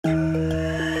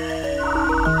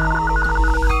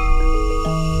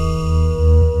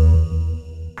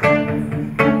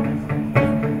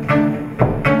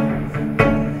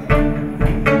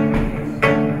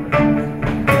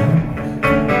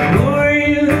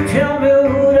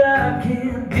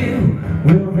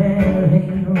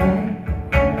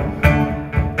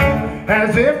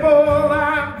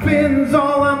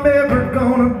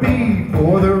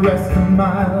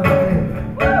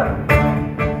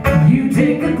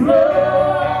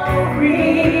glory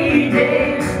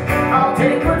days. I'll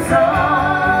take what's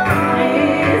on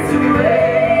its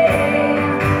way.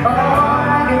 All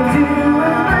I can do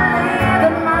is believe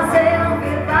in myself.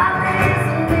 If I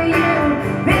listen to you,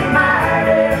 it might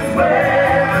as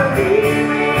well leave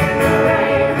me in the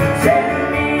rain. Send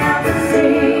me out to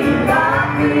sea, lock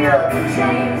me up in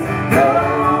chains, throw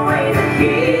away the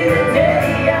key the day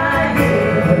I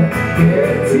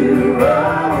get too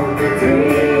old to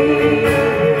dream.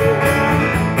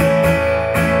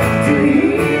 To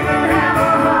even have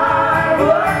a heart,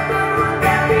 what good would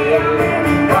that be? I'm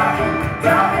living, walking,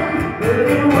 talking, but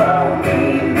it won't be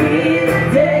me the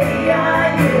day I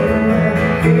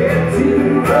get too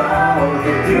old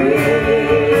to dream.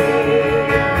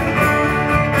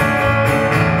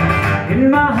 In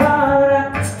my heart I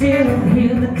can still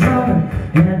hear the drumming,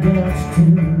 and I dance to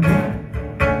that.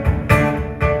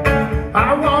 I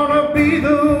wanna be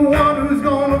the one who's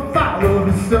gonna follow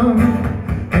the sun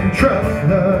and trust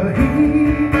the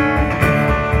heat.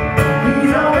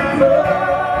 These are the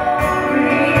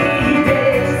glory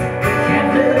days, can't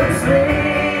let them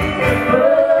slip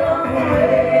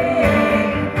away.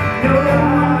 No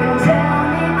one can tell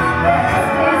me my best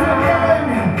days are done.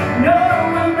 No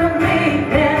one but me,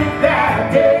 and if that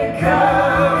day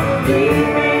comes, leave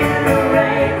me in the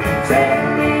rain. Take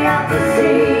me out to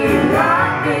sea,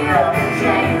 lock me up in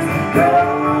chains, throw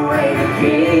away the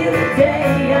key the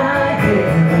day I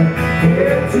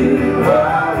get too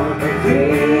old to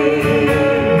dream.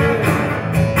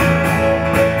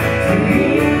 To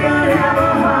even have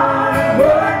a heart,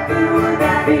 what good would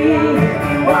that be?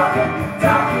 Walking,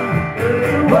 talking, but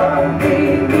it won't be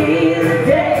me the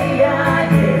day I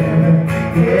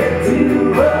get too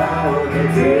old to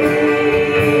dream.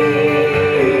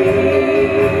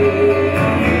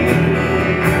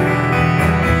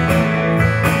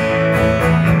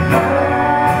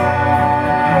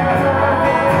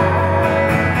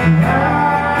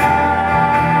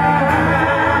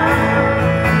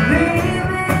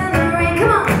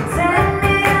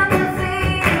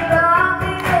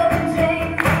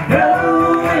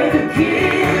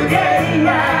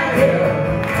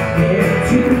 Yeah.